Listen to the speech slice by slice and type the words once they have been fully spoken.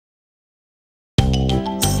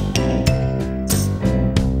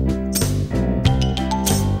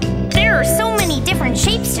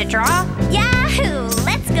to draw? Yahoo!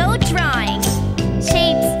 Let's go drawing!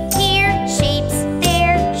 Shapes here, shapes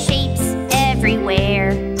there, shapes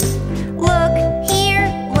everywhere. Look here,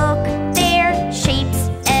 look there, shapes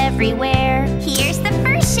everywhere. Here's the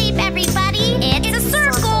first shape, everybody. It's a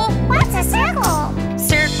circle. What's a circle?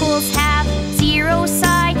 Circles have 0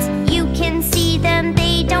 sides. You can see them,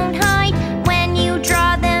 they don't hide. When you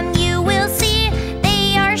draw them, you will see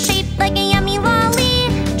they are shaped like a yummy lolly.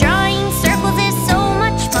 Drawing circles is so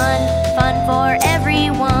much fun, fun for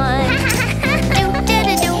everyone.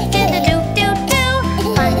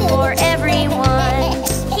 Do-do-do-do-do-do-do-do, fun for everyone.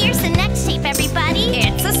 Here's the next shape, everybody.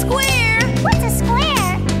 It's a square. What's a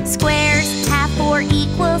square? Squares have 4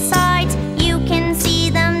 equal sides. You can see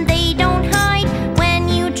them, they don't hide. When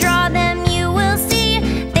you draw them, you will see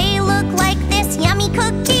they look like this yummy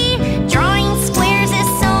cookie. Drawing squares is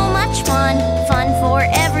so much fun, fun for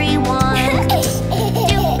everyone.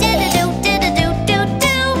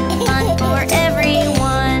 Do-do-do-do-do-do-do-do, fun for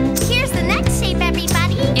everyone. Here's the next shape,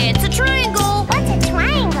 everybody. It's a triangle. What's a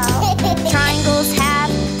triangle? Triangles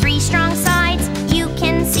have 3 strong sides. You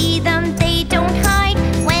can see them, they don't hide.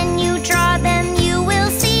 When you draw them, you will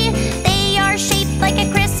see they are shaped like a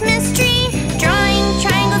Christmas tree. Drawing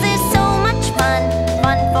triangles is so much fun,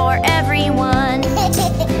 fun for everyone.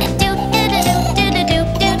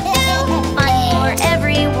 Do-do-do-do-do-do-do-do, fun for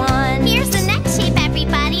everyone. Here's the next shape,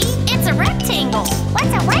 everybody. It's a rectangle.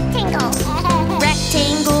 What's a rectangle?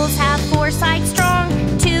 Rectangles have 4 sides strong.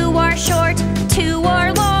 2 are short, 2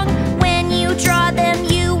 are long. When you draw them,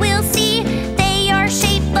 you will see they are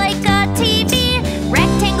shaped like a TV.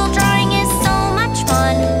 Rectangle drawing is so much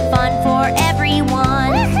fun, fun for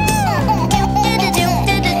everyone.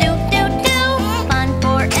 Do-do-do-do-do-do-do, fun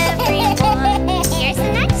for everyone. Here's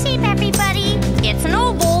the next shape, everybody. It's an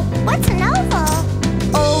oval. What's an oval?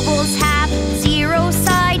 Ovals have 0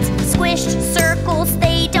 sides. Squished circles,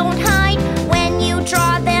 they don't hide. When you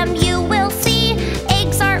draw them, you will see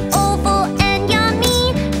eggs are oval and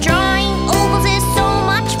yummy. Drawing ovals is so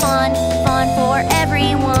much fun, fun for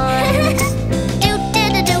everyone.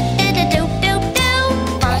 Do-do-do-do-do-do-do-do,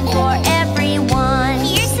 fun for everyone.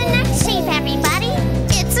 Here's the next shape, everybody.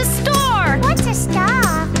 It's a star. What's a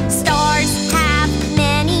star? Stars have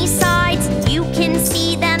many sides. You can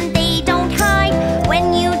see them, they don't hide.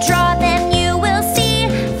 When you draw them, you will see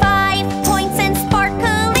 5 points and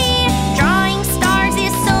sparkly. Drawing stars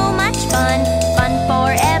is so much fun, fun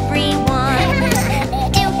for everyone.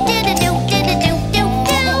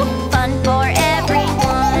 Do-do-do-do-do-do-do-do, fun for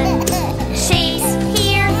everyone. Shapes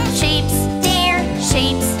here, shapes there,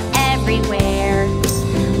 shapes everywhere.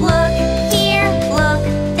 Look here, look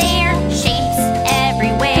there, shapes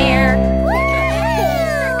everywhere.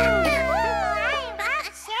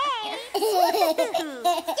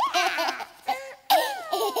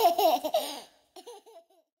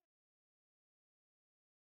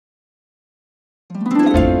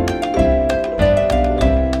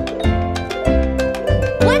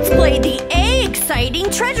 Let's play the exciting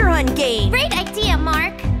treasure hunt game. Great idea,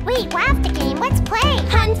 Mark. Wait, we're off the game. Let's play.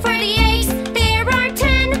 Hunt for the eggs. There are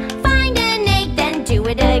 10. Find an egg, then do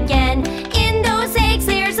it again. In those eggs,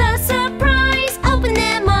 there's a surprise. Open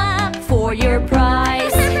them up for your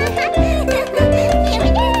prize.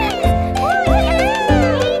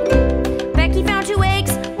 Becky found 2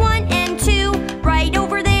 eggs, 1 and 2, right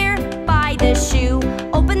over there by the shoe.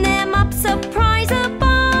 Open them up, surprise a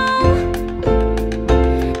ball.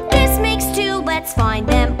 This makes 2, let's find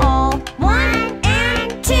them all.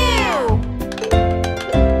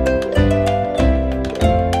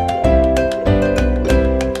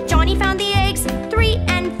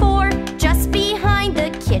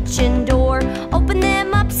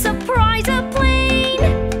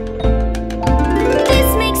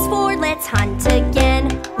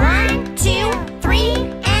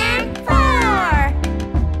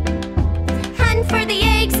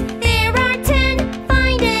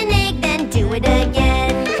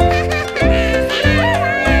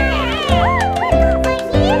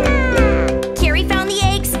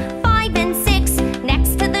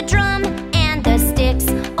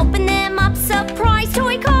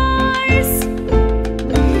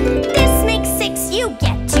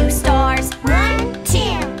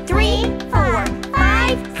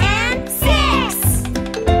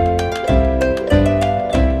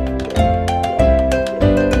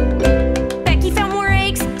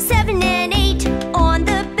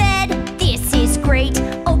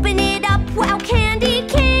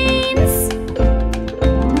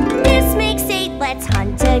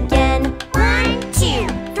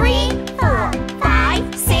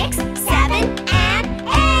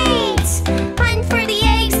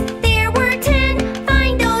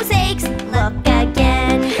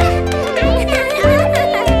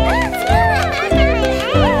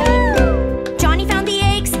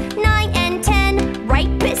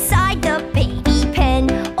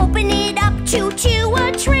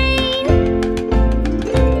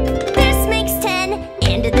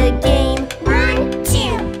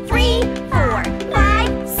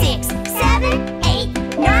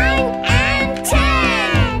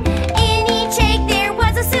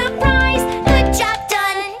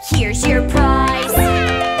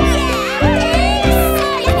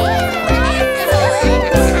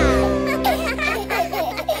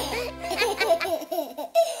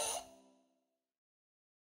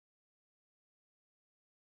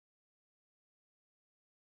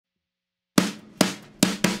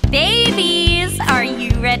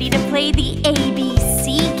 ready to play the ABC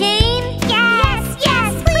game? Yes,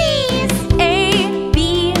 yes, please! A,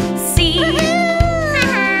 B, C,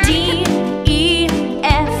 D, E,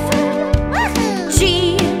 F,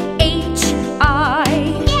 G, H, I,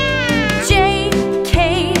 J,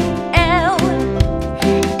 K, L,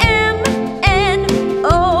 M, N,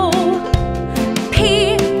 O,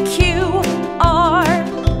 P, Q, R,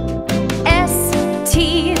 S,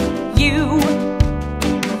 T, U,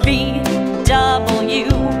 V, W,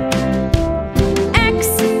 X,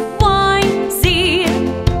 Y, Z.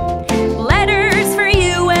 Letters for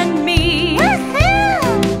you and me.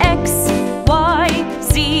 X, Y,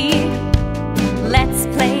 Z. Let's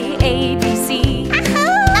play ABC.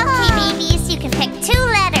 Okay, babies, you can pick 2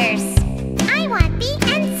 letters. I want B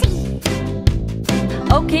and C.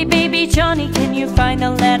 Okay, baby Johnny, can you find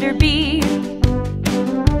the letter B?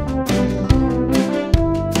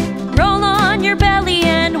 Roll on your belly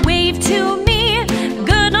and wave to me.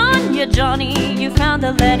 Good on you, Johnny, you found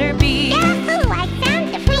the letter B. Yahoo! I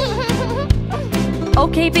found the B.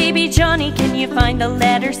 Okay, baby Johnny, can you find the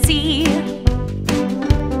letter C?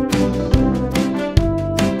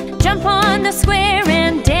 Jump on the square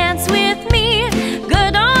and dance with me.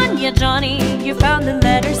 Good on you, Johnny, you found the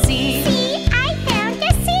letter C. C, I found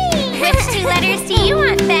a C. Which 2 letters do you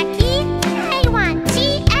want, Becky? I want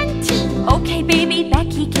G and T. Okay, baby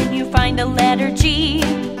Becky, can you find the letter G?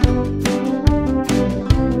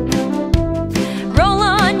 Roll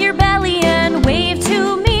on your belly and wave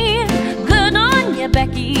to me. Good on you,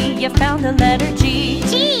 Becky, you found the letter G.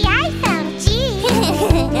 G, I found G.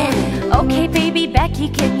 Okay, baby Becky,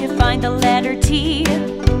 can you find the letter T?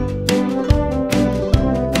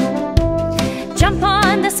 Jump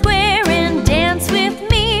on the square and dance with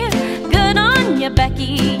me. Good on you,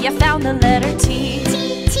 Becky, you found the letter T.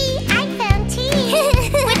 T, T, I found T.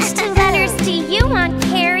 Which 2 letters do you want,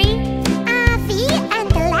 Carrie? V and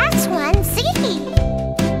the last one, C.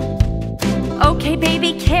 Okay,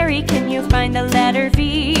 baby Carrie, can you find the letter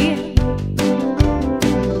V?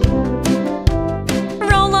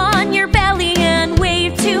 Roll on your belly and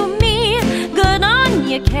wave to me. Good on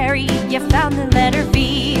you, Carrie, you found the letter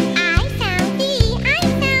V. I found V, I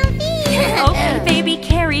found V. Okay, baby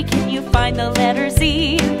Carrie, can you find the letter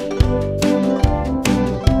Z?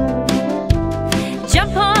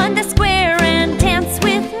 Jump on the square and dance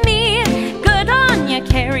with me. Good on you,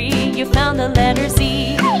 Carrie, you found the letter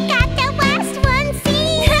Z. I got the last one, C.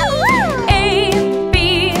 A, B,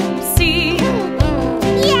 C,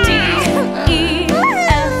 Yeah. D, E,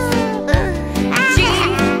 F, G,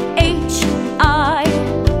 H, I,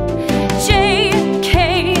 J, K,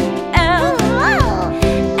 L,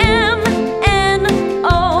 M, N,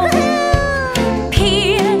 O, P,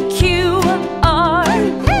 Q, R,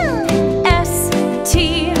 S, T,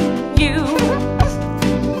 U,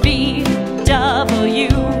 V, W,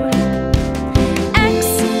 X,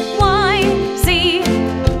 Y, Z.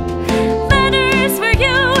 Letters for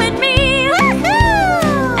you and me.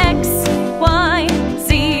 X, Y, Z.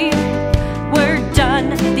 We're done,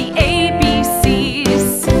 the ABCs.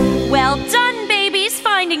 Well done, babies,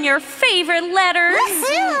 finding your favorite letters.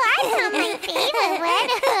 I found my favorite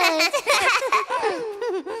letters.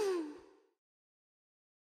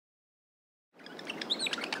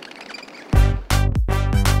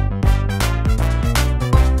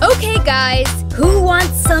 Okay, guys, who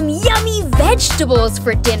wants some yummy vegetables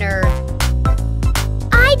for dinner?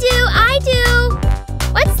 I do.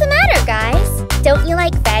 What's the matter, guys? Don't you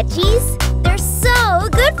like veggies? They're so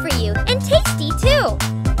good for you and tasty, too.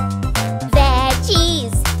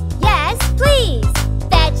 Veggies. Yes, please.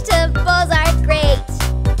 Vegetables are great.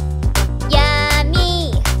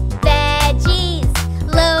 Yummy. Veggies.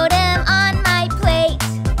 Load 'em on my plate.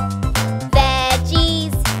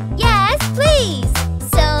 Veggies. Yes, please.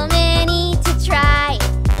 So many to try.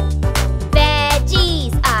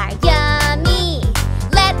 Veggies are yummy.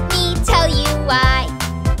 Let me tell you why.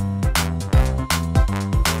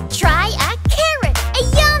 Try a carrot, a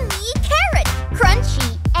yummy carrot,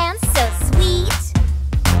 crunchy and so sweet.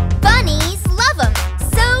 Bunnies love 'em,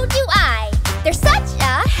 so do I. They're such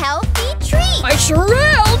a healthy treat. I sure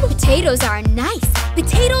am! Potatoes are nice.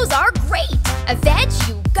 Potatoes are great. A veg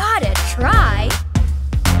you gotta try.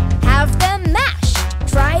 Have them mashed,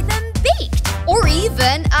 try them baked, or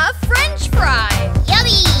even a French fry.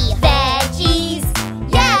 Yummy! Veggies,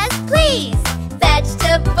 yes please.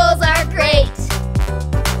 Vegetables are great.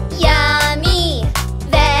 Yummy!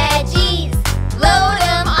 Veggies, load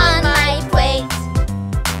 'em on my plate.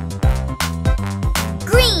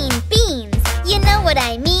 Green beans, you know what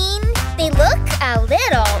I mean? They look a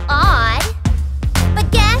little odd. But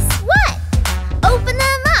guess what? Open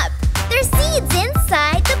them up. There's seeds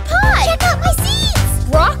inside the pod. Check out my seeds!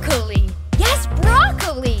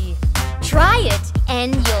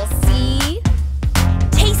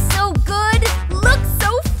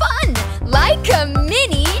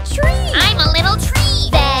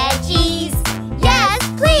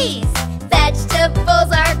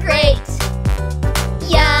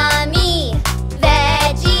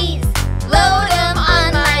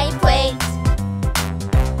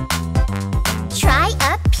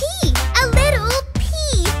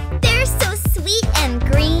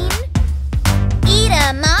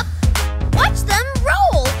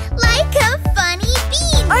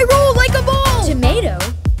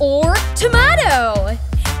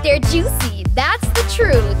 they're juicy, that's the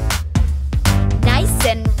truth. Nice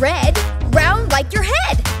and red, round like your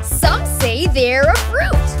head. Some say they're a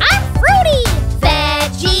fruit. I'm fruity!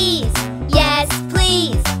 Veggies, yes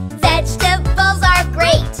please. Vegetables are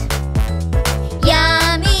great.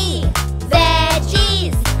 Yummy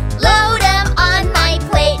veggies, load 'em on my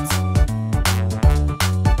plate.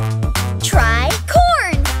 Try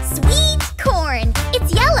corn, sweet corn.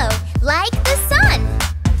 It's yellow like the sun.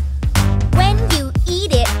 When you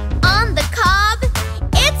eat it on the cob,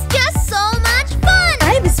 it's just so much fun.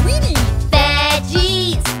 I'm a sweetie.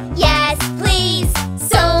 Veggies, yes please.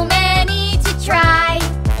 So many to try.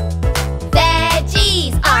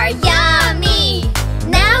 Veggies are yummy.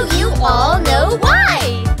 Now you all know why.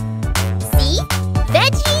 See?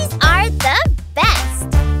 Veggies are the best.